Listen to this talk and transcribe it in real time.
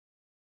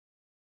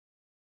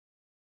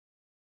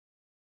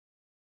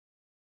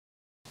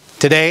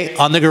Today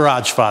on the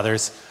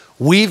Garagefathers,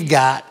 we've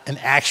got an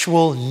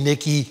actual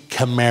Nikki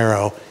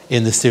Camaro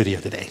in the studio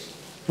today.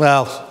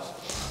 Well,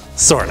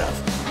 sort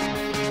of.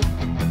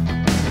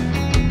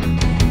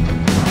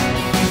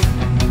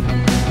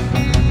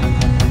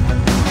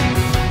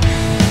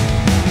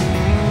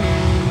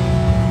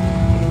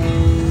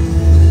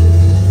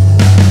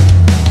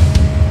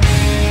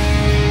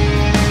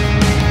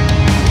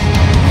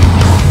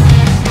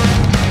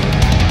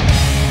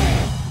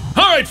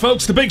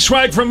 Folks, the big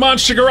swag from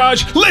Monster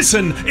Garage.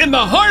 Listen, in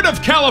the heart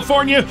of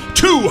California,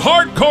 two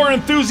hardcore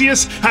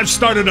enthusiasts have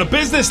started a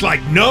business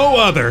like no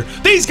other.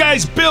 These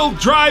guys build,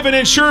 drive, and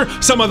insure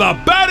some of the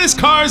baddest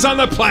cars on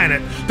the planet.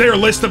 Their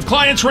list of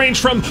clients range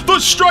from the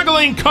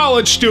struggling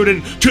college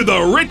student to the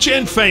rich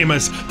and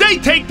famous. They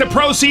take the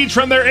proceeds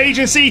from their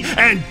agency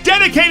and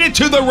dedicate it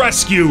to the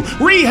rescue,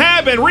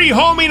 rehab, and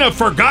rehoming of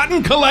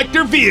forgotten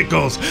collector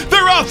vehicles.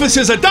 Their office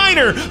is a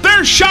diner.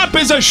 Their shop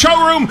is a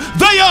showroom.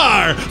 They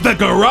are the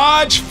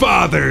Garagefathers.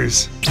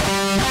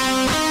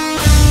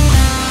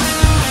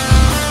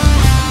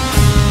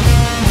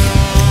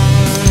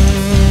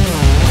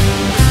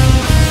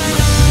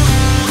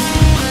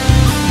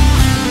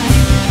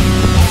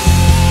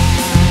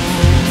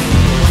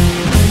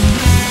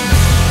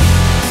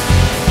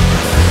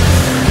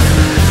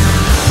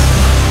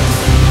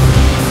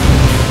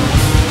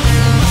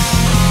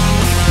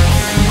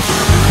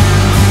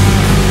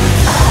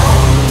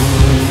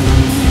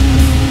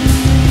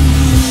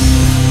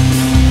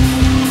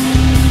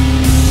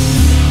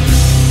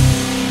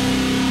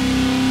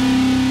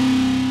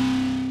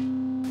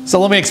 So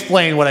let me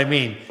explain what I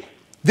mean.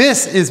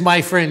 This is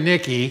my friend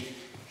Nikki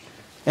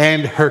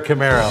and her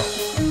Camaro.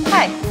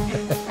 Hi.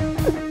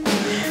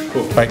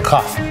 Cool. All right,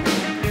 cough.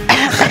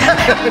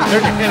 They're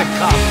gonna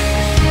cough.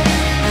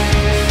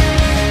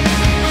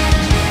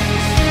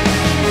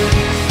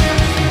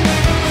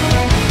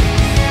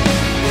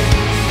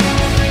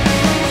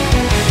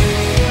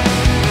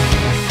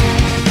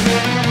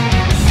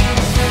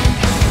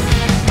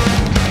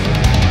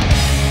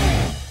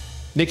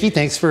 Nikki,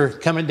 thanks for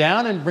coming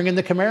down and bringing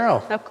the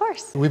Camaro. Of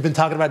course. We've been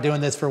talking about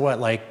doing this for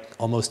what, like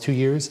almost 2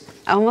 years?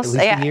 Almost, At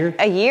least yeah. a year?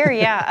 A year,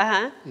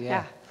 yeah,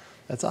 Yeah.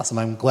 That's awesome.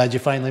 I'm glad you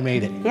finally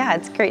made it. Yeah,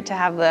 it's great to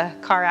have the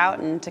car out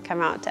and to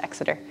come out to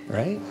Exeter.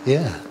 Right?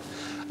 Yeah.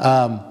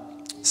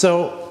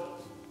 So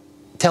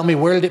tell me,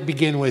 where did it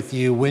begin with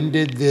you? When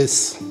did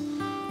this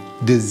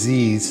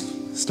disease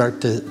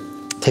start to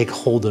take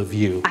hold of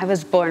you? I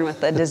was born with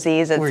the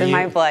disease. It's in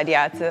my blood.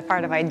 Yeah, it's a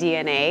part of my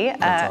DNA.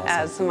 That's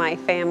awesome. As my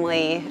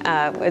family,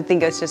 I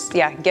think it was just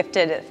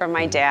gifted from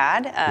my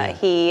dad.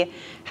 He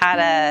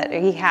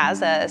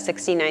has a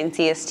 '69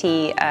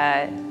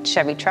 CST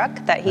Chevy truck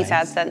that he's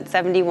had since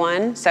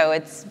 '71.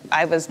 So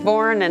I was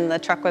born and the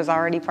truck was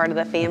already part of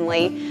the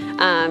family.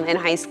 In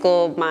high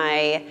school,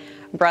 my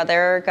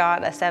brother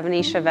got a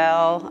 '70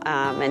 Chevelle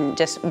and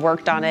just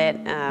worked on it.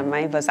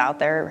 I was out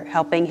there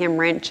helping him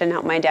wrench and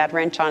help my dad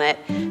wrench on it.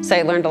 So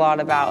I learned a lot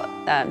about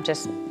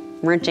just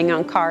wrenching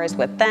on cars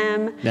with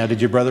them. Now,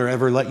 did your brother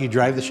ever let you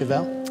drive the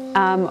Chevelle?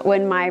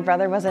 When my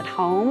brother was at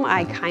home,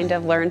 I kind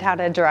of learned how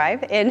to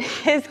drive in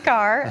his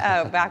car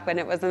back when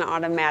it was an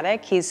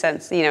automatic. He's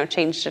since,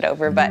 changed it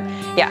over, but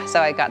yeah,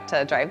 so I got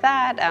to drive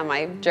that.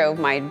 I drove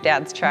my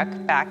dad's truck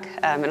back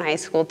in high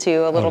school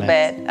too, a little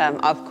bit,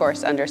 of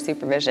course, under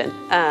supervision.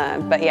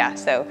 But yeah,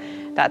 so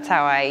that's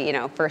how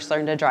I, first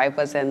learned to drive,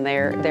 was in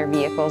their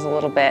vehicles a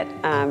little bit.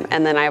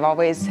 And then I've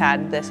always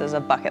had this as a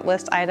bucket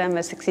list item,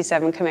 a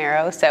 '67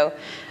 Camaro. So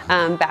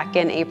back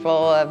in April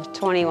of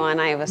 21,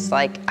 I was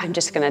like, I'm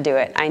just gonna do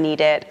it. I need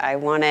it, I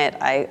want it.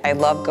 I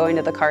love going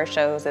to the car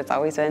shows. It's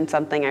always been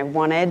something I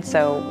wanted.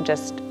 So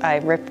I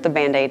ripped the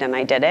Band-Aid and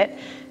I did it.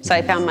 So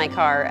I found my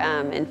car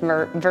in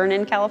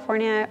Vernon,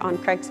 California on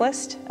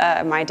Craigslist.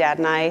 My dad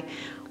and I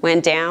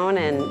went down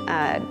and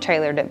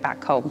trailered it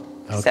back home.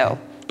 Okay. So.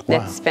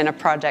 Wow. It's been a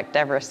project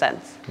ever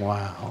since.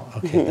 Wow,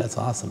 okay, that's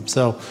awesome.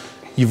 So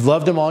you've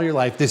loved them all your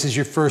life. This is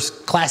your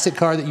first classic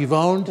car that you've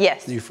owned?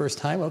 Yes. Your first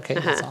time? Okay,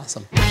 that's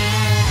awesome.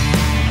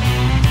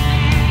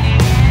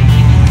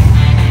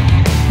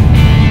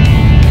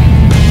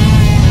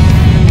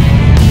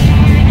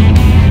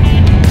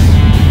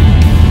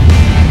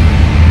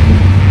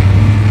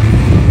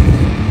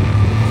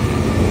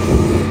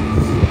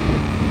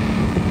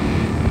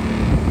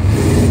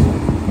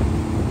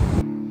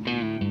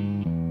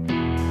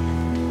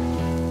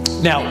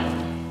 Now,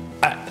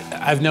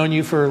 I've known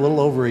you for a little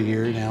over a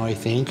year now, I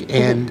think,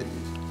 and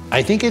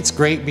I think it's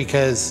great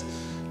because,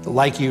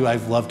 like you,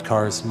 I've loved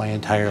cars my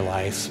entire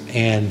life.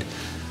 And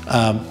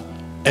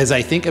as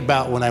I think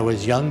about when I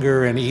was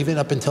younger and even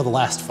up until the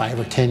last 5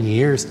 or 10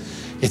 years,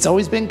 it's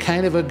always been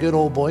kind of a good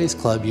old boys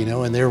club,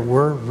 and there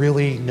were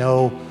really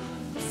no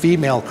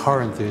female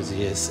car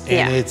enthusiasts.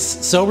 And it's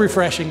so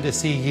refreshing to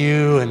see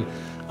you and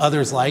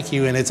others like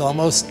you, and it's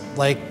almost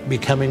like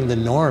becoming the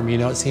norm.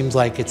 It seems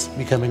like it's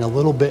becoming a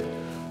little bit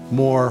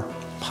more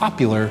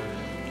popular,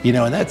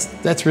 and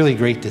that's really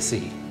great to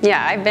see.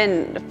 Yeah, I've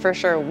been for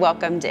sure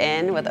welcomed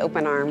in with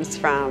open arms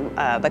from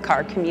the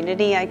car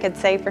community, I could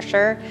say for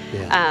sure.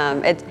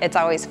 Yeah. It's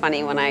always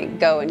funny when I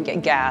go and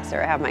get gas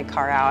or have my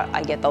car out,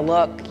 I get the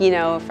look, you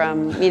know,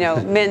 from, you know,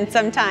 men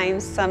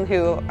sometimes, some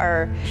who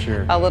are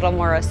Sure. a little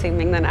more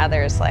assuming than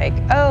others, like,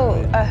 oh,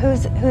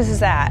 whose is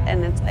that?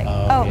 And it's like,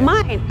 oh, yeah.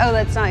 mine. Oh,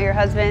 that's not your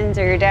husband's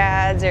or your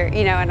dad's, or,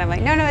 you know, and I'm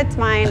like, no, it's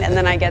mine. And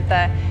then I get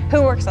the,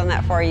 who works on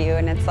that for you?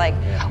 And it's like,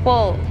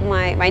 well,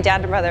 my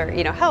dad and brother,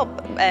 you know, help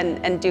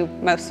and do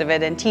most of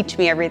it and teach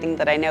me everything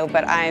that I know,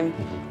 but I'm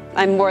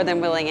more than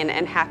willing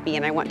and happy,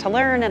 and I want to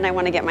learn, and I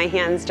want to get my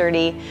hands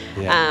dirty.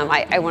 Yeah.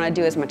 I want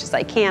to do as much as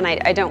I can.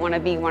 I don't want to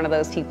be one of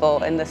those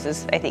people, and this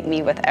is, I think,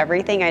 me with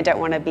everything. I don't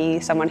want to be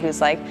someone who's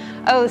like,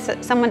 oh,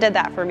 someone did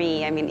that for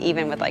me. I mean,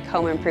 even with like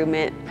home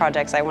improvement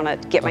projects, I want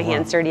to get my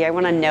hands dirty. I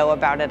want to know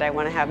about it. I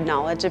want to have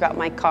knowledge about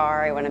my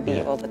car. I want to be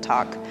able to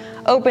talk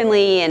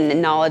openly and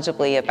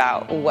knowledgeably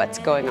about what's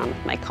going on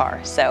with my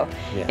car. So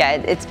yeah,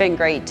 it's been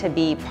great to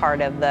be part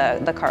of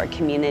the car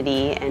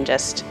community and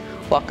just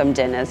welcomed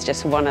in as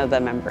just one of the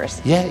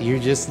members. Yeah, you're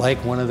just like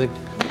one of the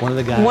guys.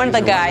 One of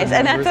the guys,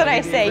 and that's what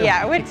I say. Group.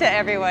 Yeah, to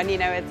everyone, you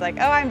know, it's like,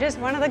 oh, I'm just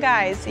one of the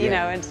guys. You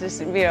know, it's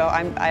just, you know,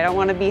 I don't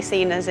want to be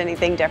seen as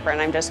anything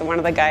different. I'm just one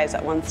of the guys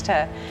that wants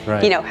to,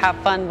 you know, have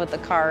fun with the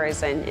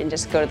cars and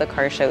just go to the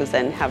car shows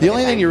and have. The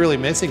only thing you're really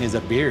missing is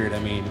a beard. I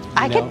mean,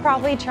 I could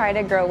probably try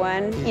to grow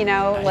one. You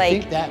know, I like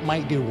think that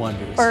might do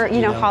wonders. Or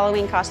you know,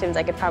 Halloween costumes.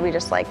 I could probably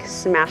just like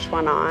smash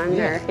one on.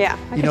 Or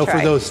you know, for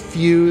those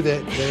few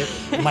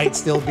that might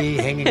still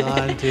be hanging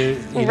on to,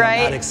 you know,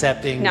 not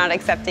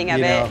accepting of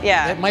it.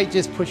 Yeah. That might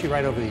just push you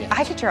right over the edge.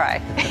 I could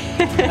try.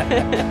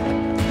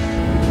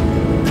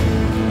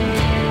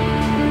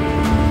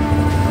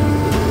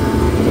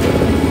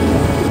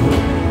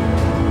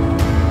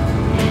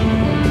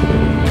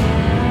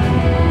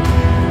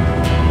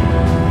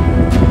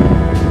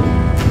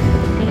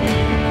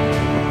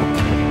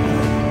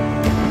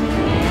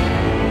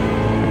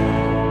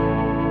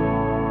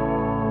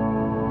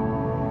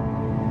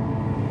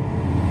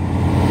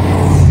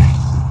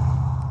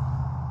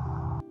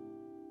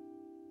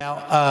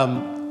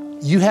 Now,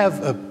 you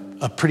have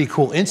a pretty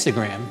cool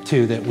Instagram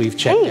too that we've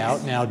checked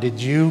out. Now,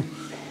 did you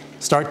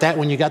start that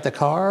when you got the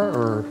car,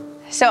 or?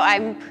 So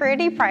I'm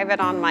pretty private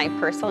on my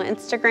personal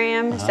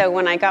Instagram. So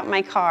when I got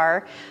my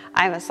car,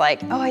 I was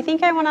like, oh, I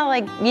think I want to,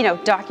 like, you know,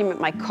 document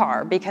my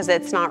car, because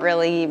it's not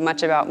really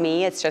much about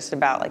me. It's just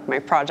about like my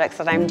projects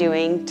that I'm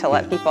doing to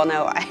let people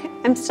know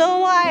I'm still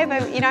alive.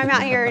 I'm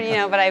out here, you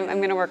know, but I'm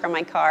going to work on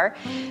my car.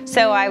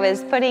 So I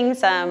was putting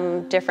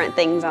some different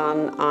things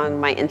on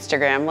my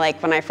Instagram.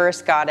 Like when I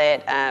first got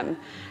it,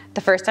 the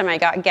first time I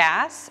got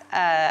gas,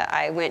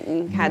 I went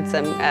and had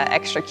some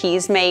extra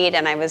keys made,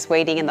 and I was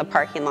waiting in the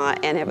parking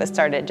lot, and it was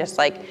started just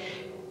like,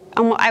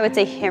 I would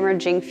say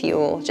hemorrhaging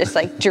fuel, just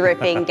like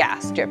dripping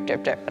gas, drip,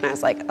 drip, drip. And I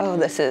was like, oh,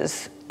 this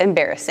is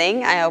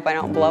embarrassing. I hope I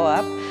don't blow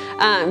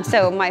up.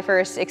 So my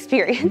first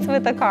experience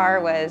with the car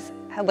was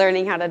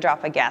learning how to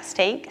drop a gas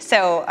tank.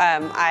 So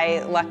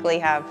I luckily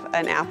have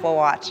an Apple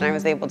Watch, and I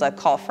was able to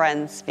call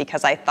friends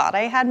because I thought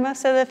I had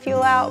most of the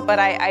fuel out, but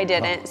I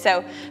didn't.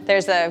 So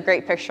there's a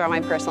great picture on my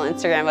personal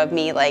Instagram of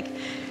me like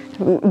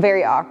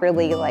very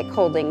awkwardly like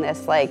holding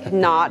this like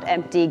not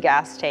empty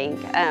gas tank.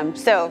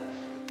 So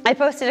I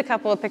posted a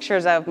couple of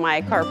pictures of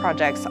my car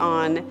projects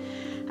on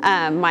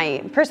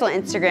my personal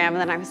Instagram, and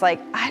then I was like,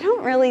 I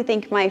don't really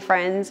think my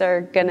friends are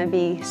gonna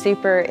be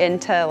super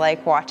into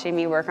like watching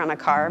me work on a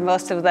car.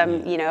 Most of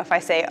them, you know, if I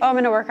say, oh, I'm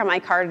gonna work on my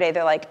car today,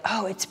 they're like,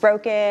 oh, it's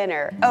broken,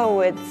 or oh,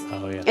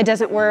 it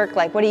doesn't work.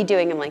 Like, what are you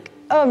doing? I'm like,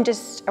 oh, I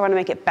want to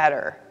make it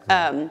better.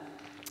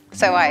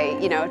 So I,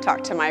 you know,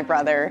 talked to my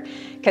brother,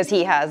 because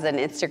he has an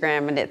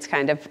Instagram and it's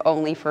kind of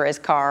only for his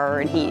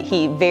car, and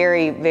he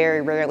very,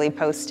 very rarely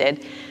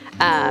posted.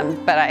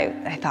 But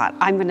I thought,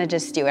 I'm gonna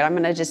just do it. I'm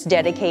gonna just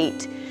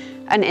dedicate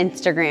an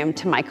Instagram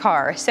to my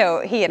car.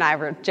 So he and I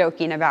were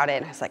joking about it,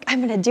 and I was like,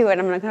 I'm gonna do it.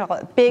 I'm gonna call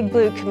it Big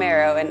Blue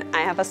Camaro, and I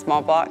have a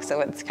small block, so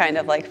it's kind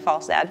of like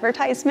false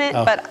advertisement,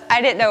 but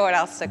I didn't know what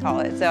else to call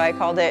it. So I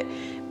called it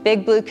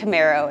Big Blue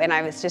Camaro, and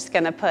I was just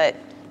gonna put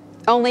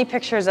only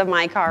pictures of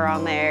my car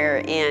on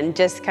there and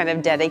just kind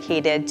of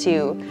dedicated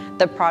to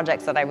the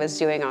projects that I was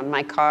doing on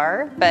my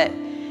car. But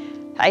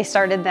I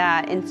started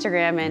that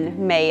Instagram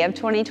in May of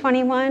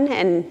 2021,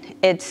 and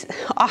it's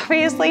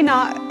obviously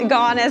not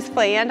gone as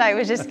planned. I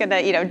was just gonna,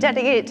 you know,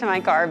 dedicate it to my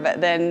car, but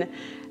then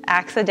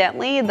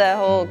accidentally the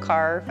whole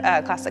car,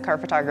 classic car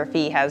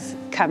photography has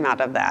come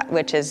out of that,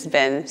 which has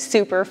been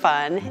super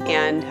fun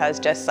and has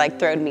just like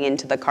thrown me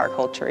into the car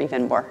culture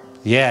even more.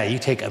 Yeah, you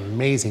take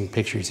amazing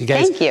pictures. You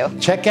guys, thank you.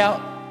 Check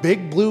out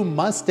Big Blue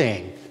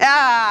Mustang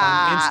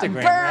on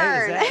Instagram,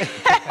 burn. right?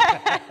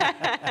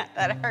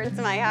 That hurts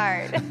my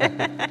heart.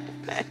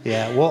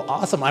 Yeah, well,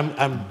 awesome.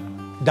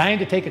 I'm dying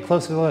to take a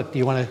closer look. Do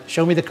you want to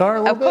show me the car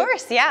a little bit? Of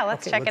course, yeah.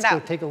 Let's check it out.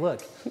 Let's go take a look.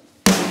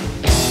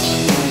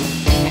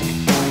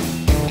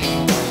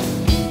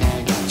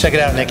 Check it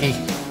out, Nikki.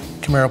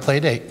 Camaro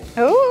Playdate.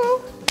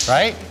 Ooh.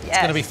 Right? Yes. It's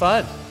going to be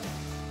fun.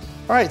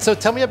 All right, so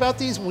tell me about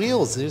these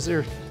wheels. These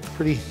are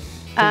pretty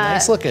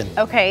Nice looking.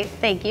 Okay,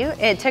 thank you.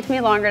 It took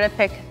me longer to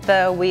pick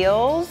the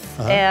wheels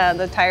and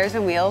the tires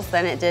and wheels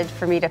than it did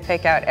for me to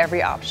pick out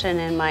every option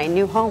in my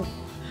new home.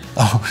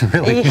 Oh,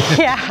 really?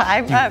 Yeah,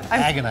 I'm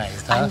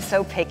agonized, huh? I'm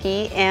so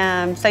picky.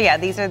 So yeah,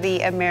 these are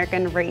the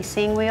American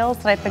racing wheels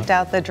that I picked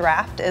out. The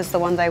Draft is the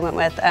ones I went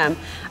with.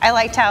 I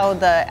liked how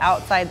the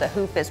outside, the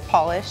hoop is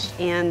polished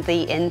and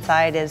the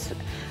inside is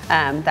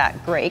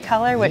that gray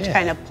color, which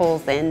kind of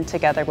pulls in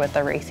together with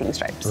the racing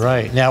stripes.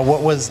 Right. Now,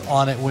 what was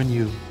on it when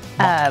you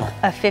a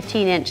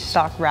 15-inch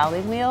stock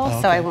rallying wheel,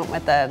 so I went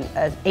with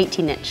a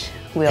 18-inch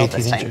wheel 18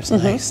 this time. inches.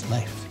 Nice,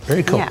 nice.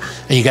 Very cool. Yeah.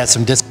 And you got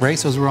some disc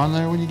brakes, those were on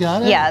there when you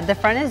got it? Yeah, the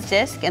front is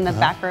disc and the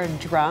back are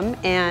drum.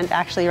 And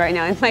actually right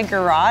now in my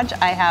garage,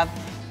 I have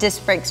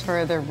disc brakes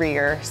for the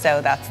rear.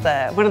 So that's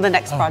one of the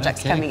next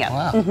projects coming up.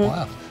 Wow,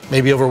 wow.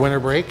 Maybe over winter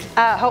break?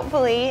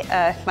 Hopefully,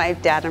 if my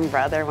dad and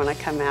brother want to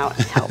come out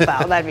and help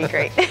out, that'd be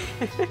great.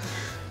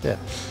 Yeah.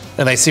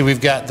 And I see we've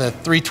got the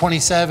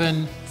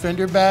 327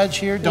 fender badge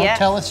here. Don't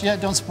tell us yet.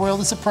 Don't spoil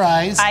the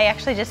surprise. I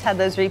actually just had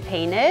those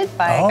repainted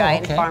by a guy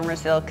in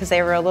Farmersville because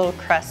they were a little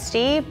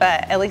crusty,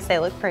 but at least they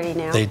look pretty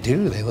now. They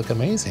do. They look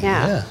amazing.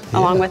 Yeah.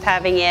 Along with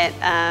having it,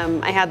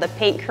 I had the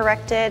paint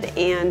corrected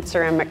and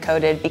ceramic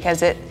coated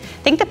because I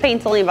think the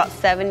paint's only about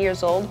 7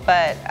 years old,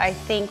 but I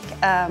think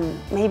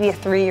maybe a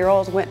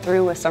 3-year-old went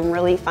through with some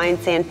really fine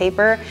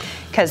sandpaper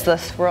because the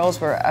swirls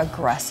were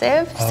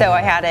aggressive. So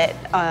I had it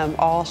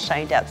all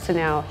shined up, so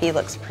now he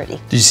looks pretty.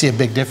 Did you see a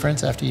big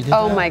difference after you did that?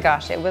 Oh my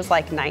gosh, it was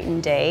like night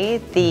and day.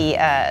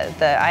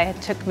 I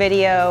took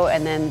video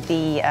and then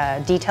the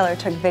detailer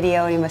took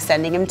video and he was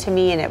sending them to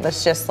me and it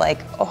was just like,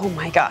 oh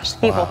my gosh,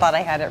 people thought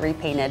I had it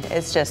repainted.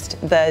 It's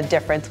just, the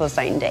difference was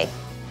night and day.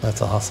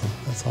 That's awesome,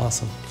 that's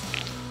awesome.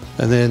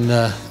 And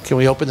then, can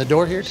we open the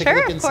door here? Take a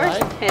look inside?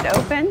 Sure, of course, it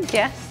opens,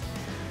 yes.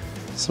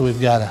 So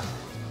we've got a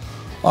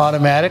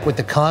automatic with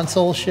the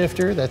console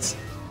shifter. That's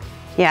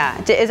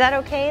is that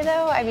okay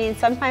though? I mean,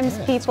 sometimes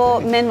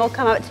men will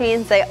come up to me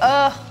and say,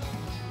 oh,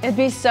 it'd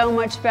be so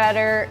much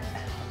better.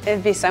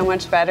 It'd be so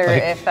much better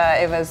if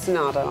it was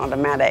not an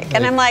automatic.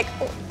 And I'm like,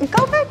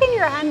 go back in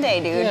your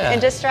Hyundai, dude, and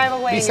just drive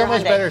away in your Hyundai. It'd be so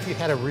much better if you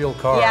had a real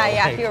car.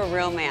 Yeah, if you're a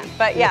real man.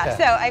 But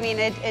so I mean,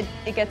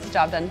 it gets the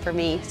job done for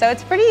me. So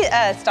it's pretty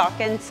stock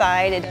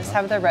inside. It does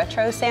have the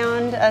retro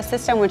sound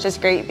system, which is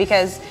great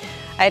because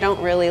I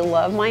don't really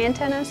love my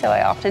antenna, so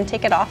I often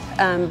take it off,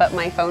 but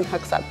my phone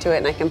hooks up to it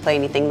and I can play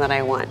anything that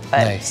I want.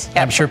 But, nice.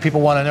 I'm sure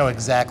people want to know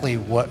exactly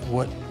what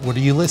are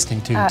you listening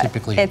to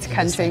typically? It's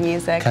country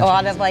music. A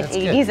lot of like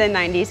 80s and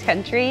 90s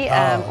country,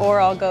 or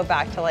I'll go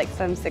back to like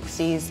some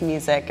 60s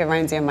music. It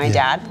reminds me of my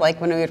dad, like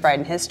when we would ride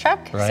in his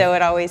truck. So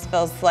it always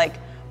feels like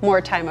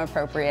more time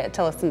appropriate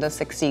to listen to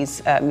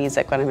 60s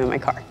music when I'm in my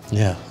car.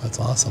 Yeah, that's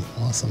awesome,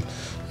 awesome.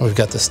 And we've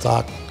got the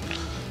stock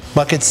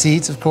bucket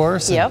seats, of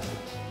course. Yep.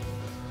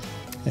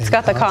 It's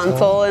got the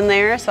console in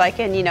there, so I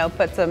can,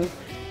 put some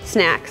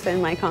snacks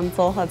in my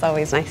console. That's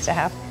always nice to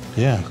have.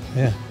 Yeah,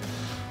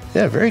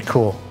 very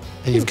cool.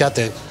 And you've got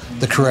the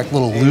correct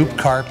little loop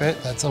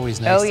carpet. That's always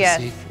nice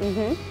to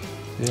see.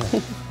 Yeah.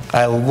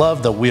 I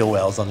love the wheel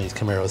wells on these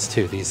Camaros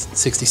too. These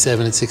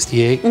 67 and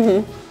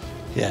 68.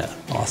 Yeah,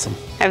 awesome.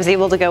 I was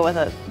able to go with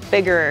a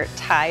bigger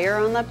tire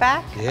on the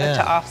back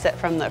to offset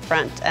from the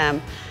front.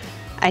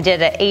 I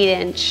did an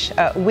 8-inch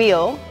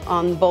wheel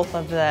on both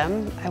of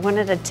them. I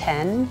wanted a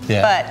 10,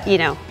 but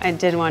I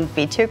didn't want to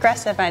be too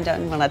aggressive. I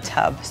don't want a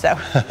tub, so.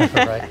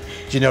 Right.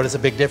 Did you notice a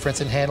big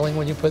difference in handling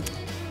when you put?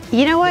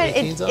 You know what?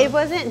 It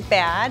wasn't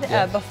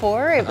bad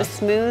before. It was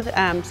smooth,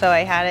 so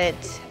I had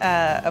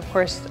it, of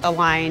course,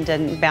 aligned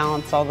and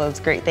balanced, all those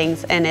great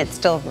things, and it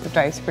still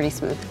drives pretty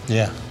smooth.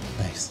 Yeah,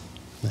 nice,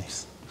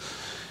 nice.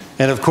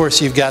 And of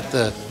course, you've got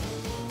the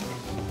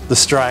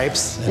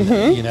stripes,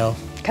 and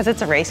because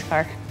it's a race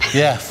car.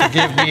 Yeah,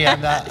 forgive me.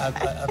 I'm not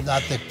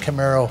the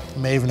Camaro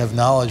maven of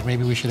knowledge.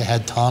 Maybe we should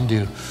have had Tom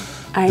do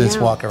this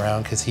walk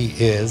around because he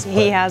is.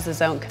 He has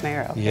his own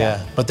Camaro.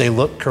 Yeah, but they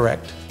look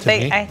correct to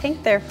me. I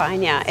think they're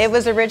fine. Yeah, it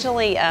was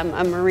originally a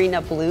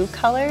marina blue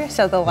color,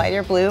 so the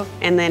lighter blue,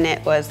 and then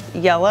it was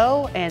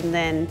yellow, and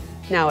then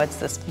now it's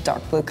this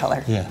dark blue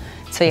color. Yeah.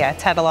 So yeah,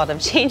 it's had a lot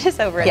of changes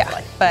over its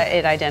life, but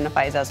it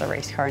identifies as a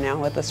race car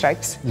now with the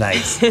stripes.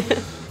 Nice.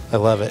 I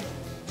love it.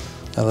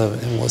 I love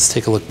it. And let's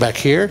take a look back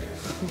here.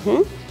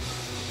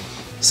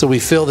 So we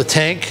fill the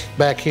tank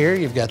back here.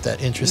 You've got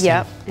that interesting.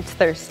 Yep, it's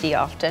thirsty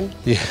often.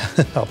 Yeah,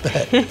 I'll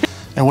bet.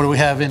 And what do we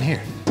have in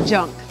here?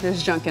 Junk.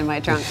 There's junk in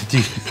my trunk. Do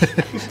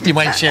you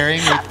mind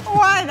sharing?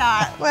 Why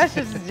not? Let's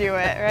just do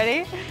it.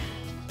 Ready?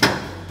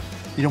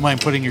 You don't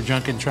mind putting your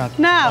junk in trunk?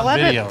 No,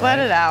 let it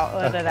out.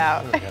 Let it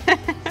out.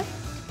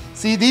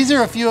 See, these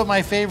are a few of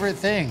my favorite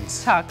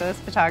things. Tacos,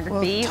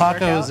 photography, tacos,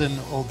 workouts. And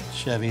old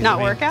Chevys. Not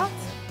workouts?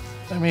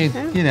 I mean,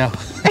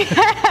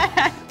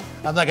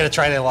 I'm not going to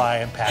try to lie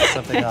and pass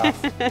something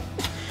off.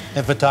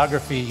 And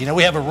photography,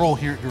 we have a rule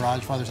here at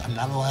Garagefathers. I'm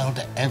not allowed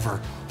to ever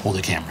hold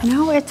a camera.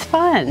 No, it's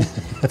fun.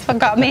 It's what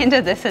got me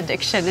into this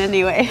addiction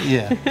anyway.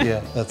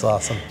 Yeah, that's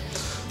awesome.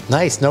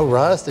 Nice, no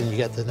rust, and you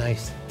got the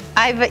nice.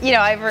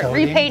 I've Coating?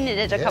 repainted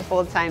it a couple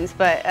of times,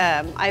 but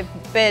I've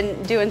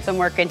been doing some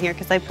work in here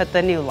because I put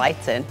the new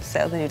lights in,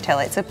 so the new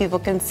taillights, so people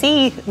can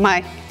see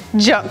my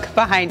junk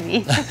behind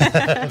me.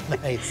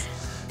 Nice,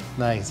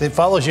 nice. It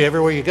follows you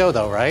everywhere you go,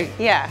 though, right?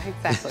 Yeah,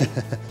 exactly.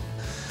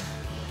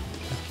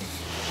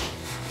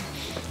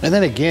 And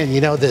then again,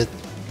 you know, the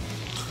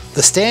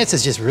stance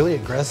is just really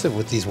aggressive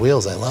with these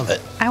wheels. I love it.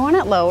 I want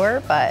it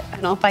lower, but I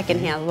don't know if I can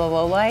handle the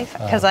low life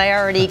because I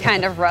already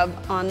kind of rub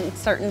on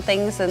certain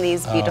things in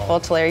these beautiful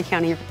Tulare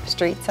County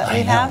streets that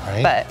we have.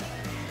 Right? But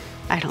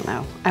I don't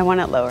know. I want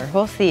it lower.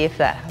 We'll see if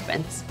that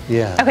happens.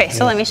 Yeah. Okay,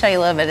 so let me show you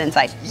a little bit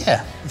inside.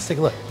 Yeah, let's take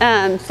a look.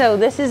 So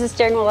this is a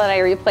steering wheel that I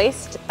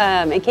replaced.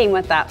 It came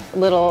with that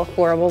little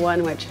horrible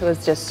one, which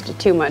was just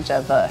too much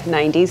of a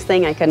 90s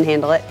thing. I couldn't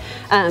handle it.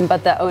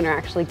 But the owner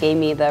actually gave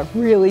me the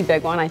really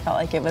big one. I felt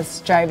like it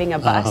was driving a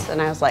bus,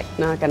 and I was like,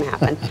 not gonna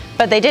happen.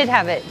 But they did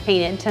have it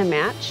painted to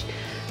match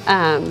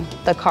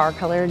the car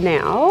color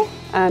now.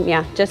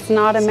 Yeah, just an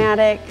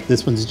automatic.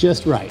 This one's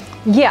just right.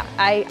 Yeah,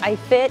 I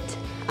fit.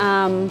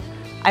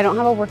 I don't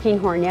have a working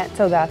horn yet,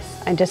 so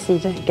I just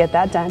need to get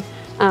that done.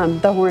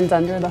 The horns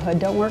under the hood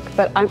don't work,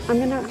 but I'm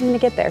gonna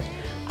get there.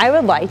 I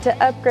would like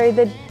to upgrade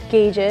the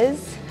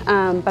gauges,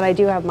 but I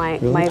do have my.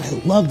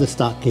 I love the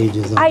stock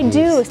gauges. I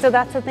do, so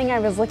that's the thing. I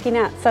was looking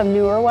at some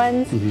newer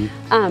ones,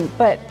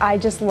 but I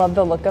just love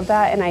the look of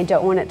that, and I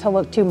don't want it to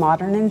look too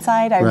modern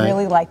inside. I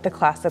really like the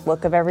classic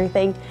look of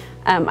everything.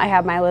 I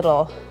have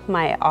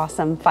my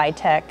awesome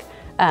FiTech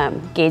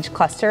gauge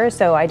cluster,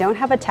 so I don't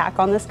have a tach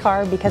on this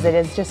car because it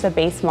is just a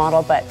base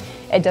model, but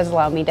it does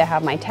allow me to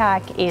have my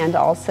tach and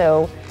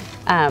also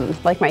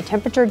like my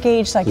temperature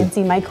gauge, so I can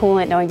see my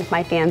coolant, knowing if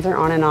my fans are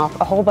on and off.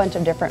 A whole bunch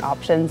of different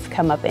options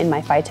come up in my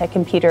FiTech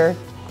computer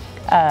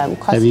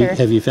cluster.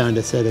 Have you found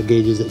a set of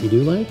gauges that you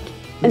do like?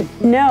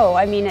 No,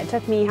 I mean, it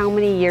took me how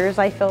many years,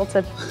 I feel,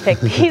 to pick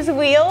these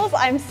wheels.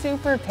 I'm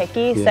super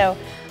picky, so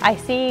I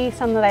see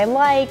some that I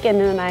like, and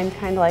then I'm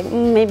kind of like,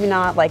 maybe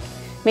not. Like,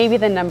 maybe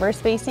the number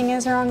spacing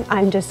is wrong.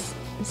 I'm just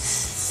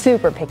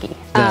super picky.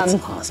 That's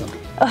awesome.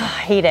 I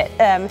hate it.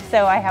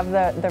 So I have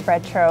the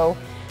retro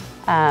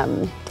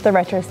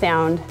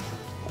sound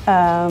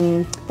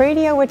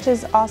radio, which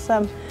is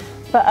awesome.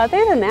 But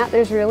other than that,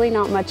 there's really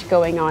not much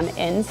going on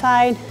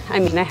inside. I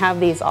mean, I have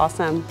these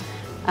awesome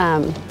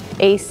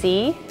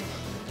AC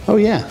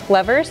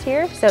levers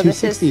here. So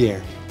 260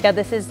 air. Yeah,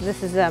 this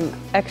is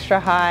extra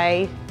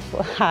high.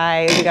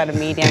 We got a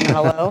medium and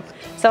a low.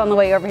 So on the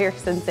way over here,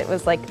 since it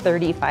was like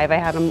 35, I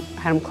had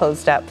them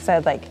closed up.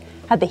 So I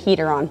had the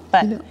heater on.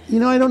 But you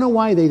know, I don't know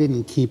why they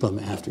didn't keep them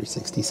after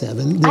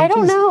 67. I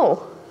don't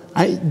know.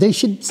 They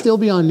should still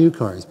be on new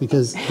cars,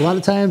 because a lot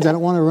of times I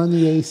don't want to run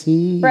the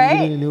AC in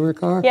a newer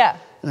car. Yeah.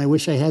 And I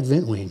wish I had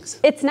vent wings.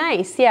 It's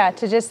nice, yeah,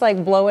 to just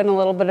like blow in a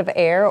little bit of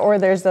air, or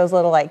there's those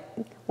little like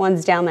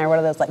ones down there. What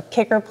are those, like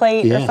kicker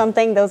plate or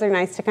something? Those are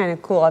nice to kind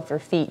of cool off your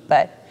feet,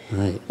 but.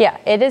 Right. Yeah,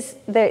 it is.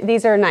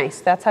 These are nice.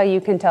 That's how you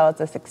can tell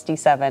it's a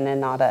 67 and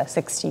not a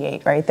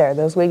 68 right there.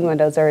 Those wing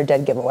windows are a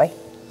dead giveaway.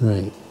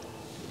 Right.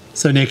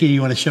 So, Nikki,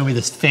 you want to show me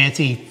this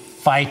fancy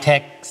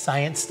FiTech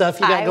science stuff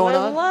you got going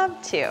on? I would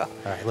love to. All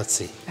right, let's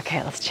see.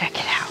 Okay, let's check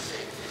it out.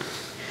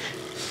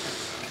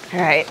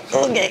 All right,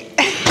 okay.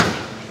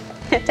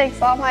 It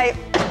takes all my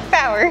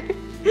power.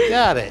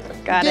 Got it.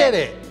 Got it. Did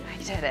it. I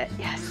did it,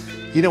 yes.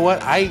 You know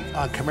what?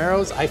 On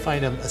Camaros, I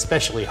find them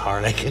especially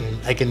hard. I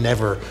can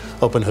never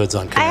open hoods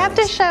on Camaros. I have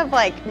to shove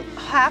like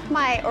half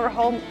my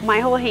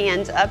whole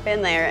hand up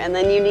in there, and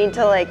then you need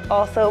to like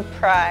also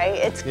pry.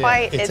 It's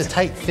quite. It's a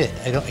tight fit.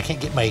 I can't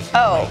get my.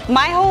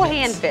 My whole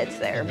hand fits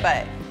there,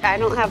 but I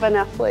don't have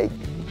enough like.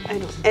 I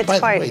don't. It's By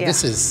quite. the way,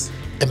 this is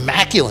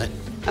immaculate.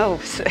 Oh,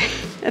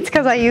 it's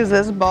because I use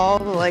this ball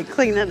to like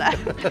clean it up.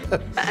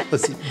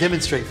 Let's see,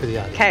 demonstrate for the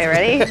audience. Okay,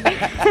 ready?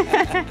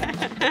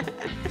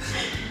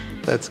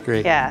 That's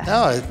great. Yeah.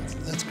 Oh,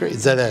 that's great.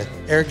 Is that an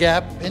air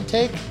gap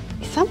intake?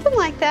 Something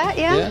like that,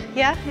 yeah.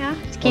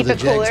 To keep it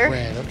cooler. Jegs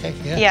brand. Okay,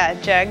 yeah. Yeah,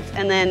 Jegs,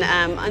 and then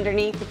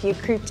underneath, if you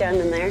creep down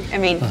in there, I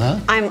mean,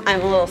 I'm a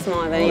little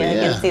smaller than you, I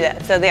can see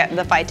that. So the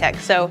FiTech.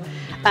 So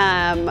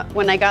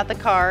when I got the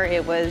car,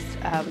 it was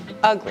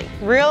ugly,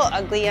 real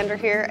ugly under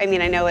here. I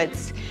mean, I know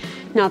it's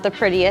not the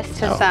prettiest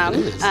to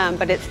some,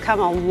 but it's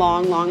come a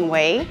long, long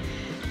way.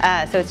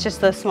 So it's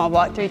just the small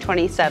block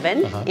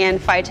 327,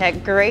 and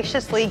FiTech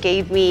graciously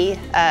gave me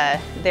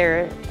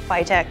their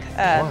FiTech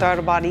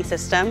throttle body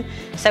system.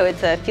 So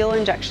it's a fuel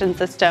injection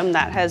system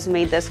that has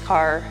made this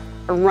car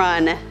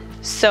run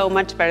so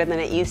much better than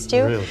it used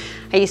to. Really?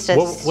 I used to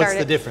What's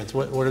the difference?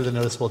 What are the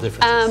noticeable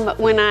differences?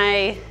 When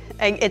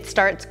it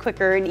starts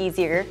quicker and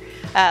easier,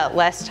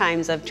 less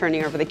times of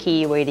turning over the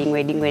key,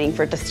 waiting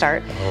for it to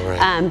start. All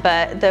right.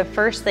 But the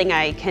first thing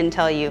I can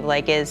tell you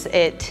is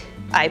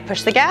I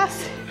push the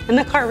gas, and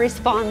the car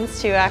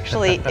responds to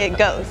actually it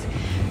goes.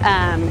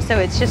 So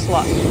it's just a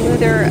lot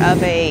smoother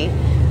of a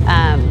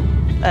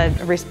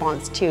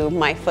response to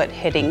my foot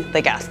hitting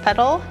the gas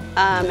pedal.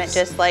 It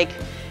just like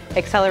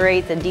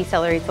accelerates and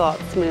decelerates a lot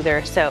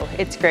smoother, so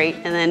it's great.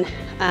 And then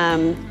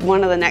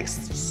One of the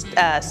next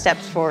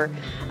steps for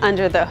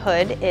under the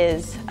hood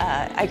is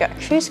I got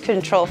cruise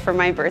control for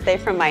my birthday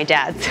from my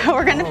dad. So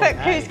we're gonna put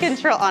cruise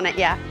control on it,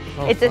 yeah.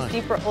 Oh, it's fun. a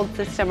super old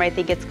system. I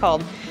think it's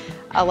called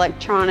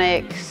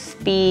electronic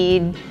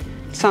speed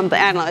something.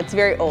 I don't know, it's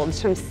very old.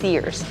 It's from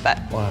Sears, but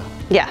wow.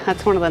 Yeah,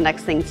 that's one of the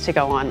next things to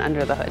go on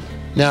under the hood.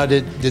 Now,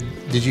 did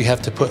you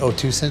have to put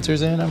O2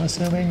 sensors in, I'm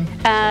assuming?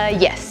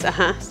 Yes,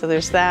 so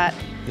there's that.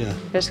 Yeah.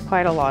 There's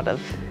quite a lot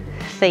of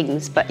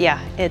things, but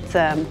yeah, it's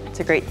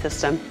a great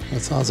system.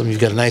 That's awesome. You've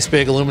got a nice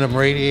big aluminum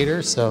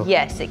radiator, so.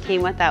 Yes, it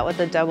came with that with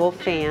a double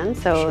fan,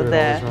 so Sure,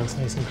 it always runs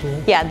nice and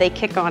cool. yeah, they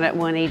kick on at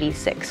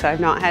 186, so I've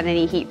not had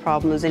any heat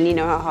problems, and you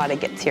know how hot it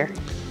gets here.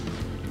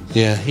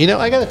 Yeah, you know,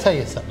 I gotta tell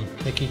you something,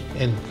 Nikki,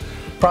 and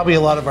probably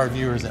a lot of our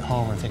viewers at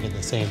home are thinking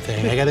the same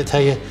thing. I gotta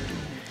tell you,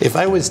 if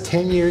I was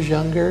 10 years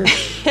younger,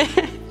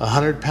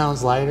 100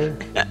 pounds lighter,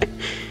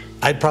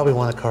 I'd probably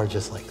want a car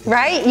just like this.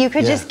 Right? You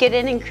could just get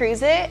in and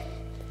cruise it.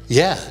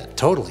 Yeah,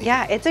 totally.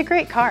 Yeah, it's a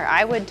great car.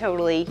 I would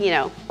totally, you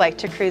know, like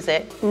to cruise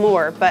it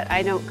more, but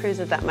I don't cruise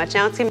it that much.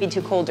 Now it's gonna be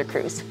too cold to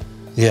cruise.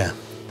 Yeah,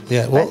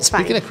 yeah. Well, it's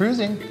speaking fine. of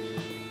cruising,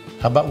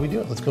 how about we do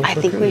it? Let's go for a I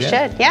think cruise. we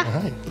should, yeah.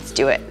 All right. Let's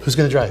do it. Who's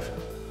gonna drive?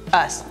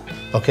 Us.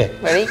 Okay.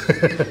 Ready?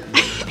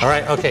 All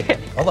right, okay,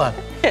 hold on.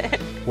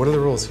 What are the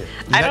rules here?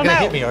 You're I not don't gonna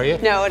know. hit me, are you?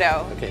 No,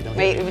 no. Okay, don't hit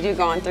Wait, me. would you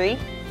go on 3?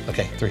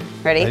 Okay, 3.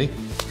 Ready?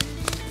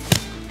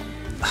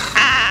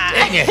 Ah!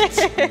 Dang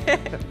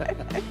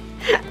it!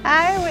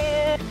 I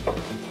win.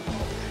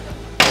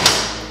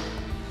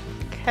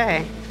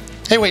 Okay.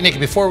 Hey, wait, Nikki,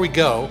 before we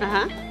go,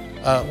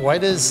 Uh-huh. why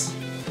does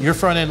your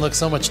front end look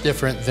so much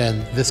different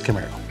than this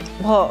Camaro?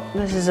 Well,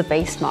 this is a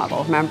base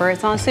model. Remember,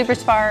 it's not a super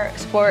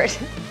sport.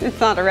 It's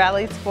not a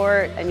rally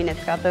sport. I mean,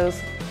 it's got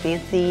those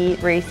fancy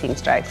racing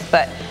stripes,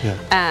 but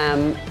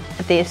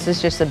this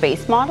is just a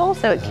base model.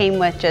 So it came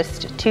with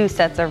just 2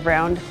 sets of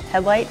round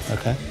headlights.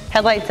 Okay.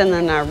 Headlights and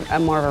then a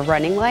more of a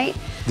running light.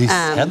 These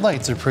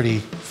headlights are pretty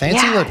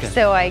fancy looking.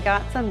 So I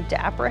got some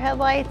Dapper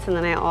headlights, and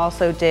then I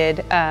also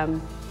did,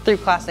 through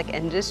Classic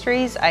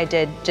Industries, I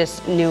did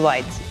just new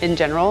lights in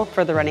general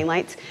for the running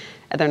lights.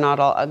 They're not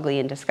all ugly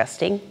and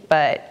disgusting,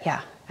 but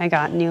yeah, I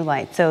got new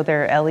lights. So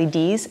they're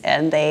LEDs,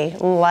 and they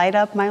light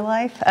up my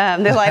life.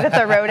 They light up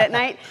the road at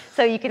night,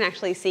 so you can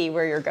actually see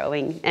where you're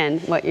going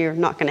and what you're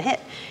not gonna hit.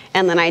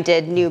 And then I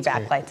did new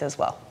backlights as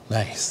well.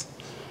 Nice,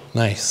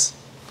 nice.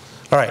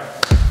 All right,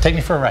 take me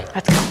for a ride.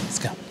 Let's go. Let's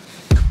go.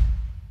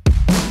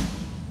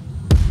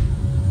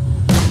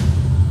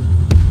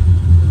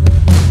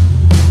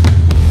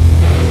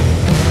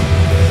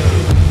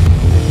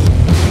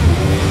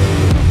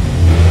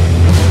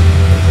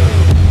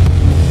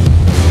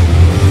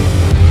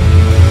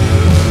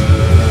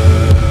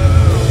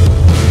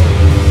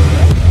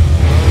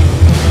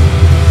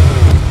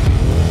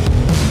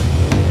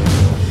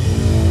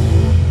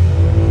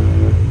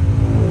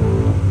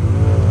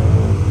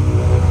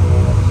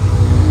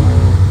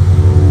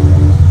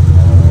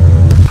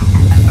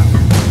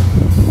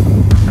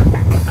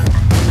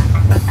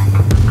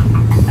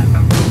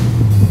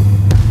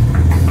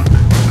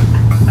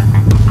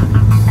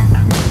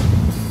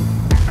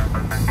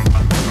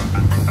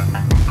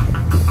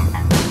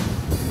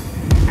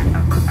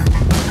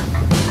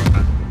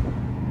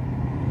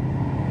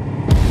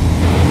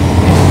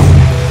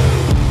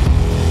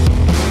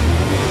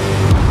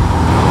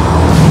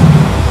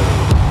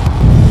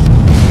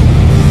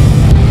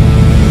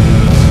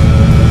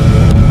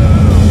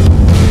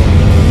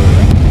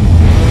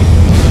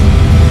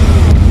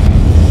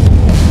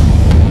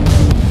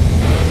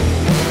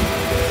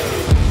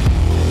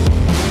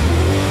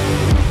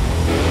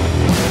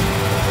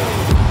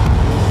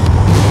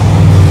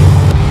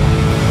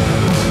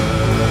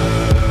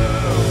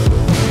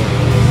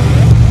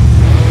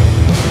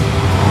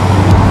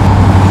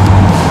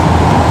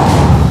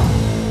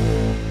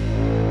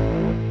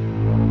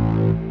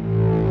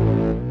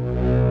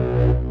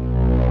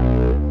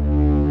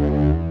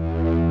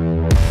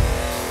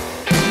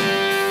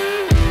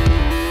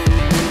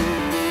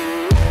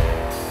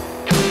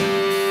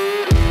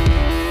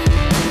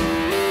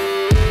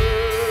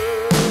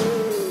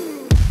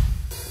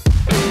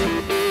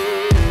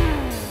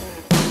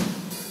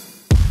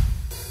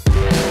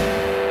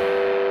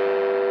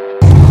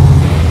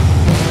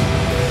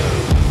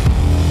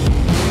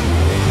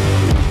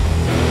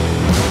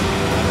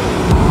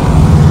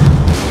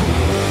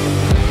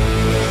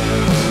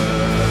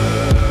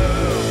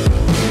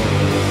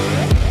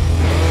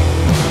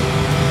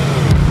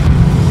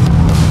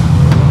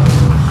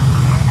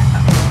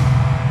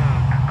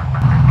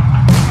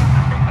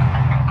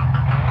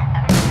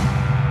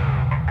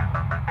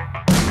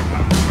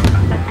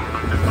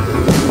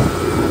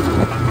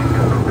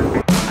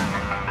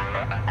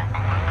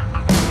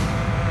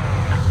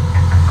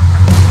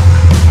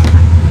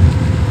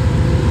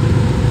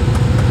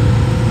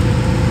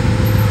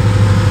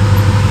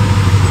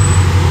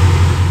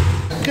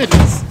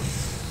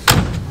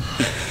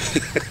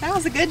 That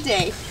was a good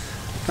day.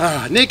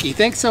 Nikki,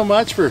 thanks so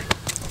much for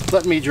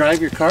letting me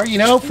drive your car. You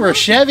know, for a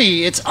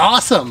Chevy, it's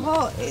awesome.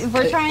 Well,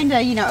 we're trying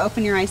to, you know,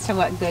 open your eyes to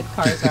what good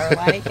cars are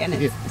like, and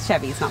it's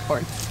Chevys, not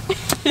Ford.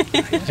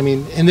 I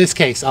mean, in this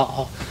case,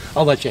 I'll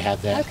let you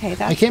have that. Okay,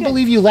 that's I can't good.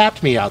 believe you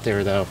lapped me out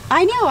there, though.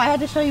 I know. I had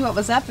to show you what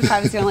was up if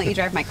I was going to let you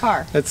drive my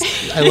car.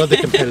 I love the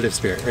competitive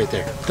spirit right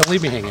there. Don't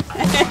leave me hanging.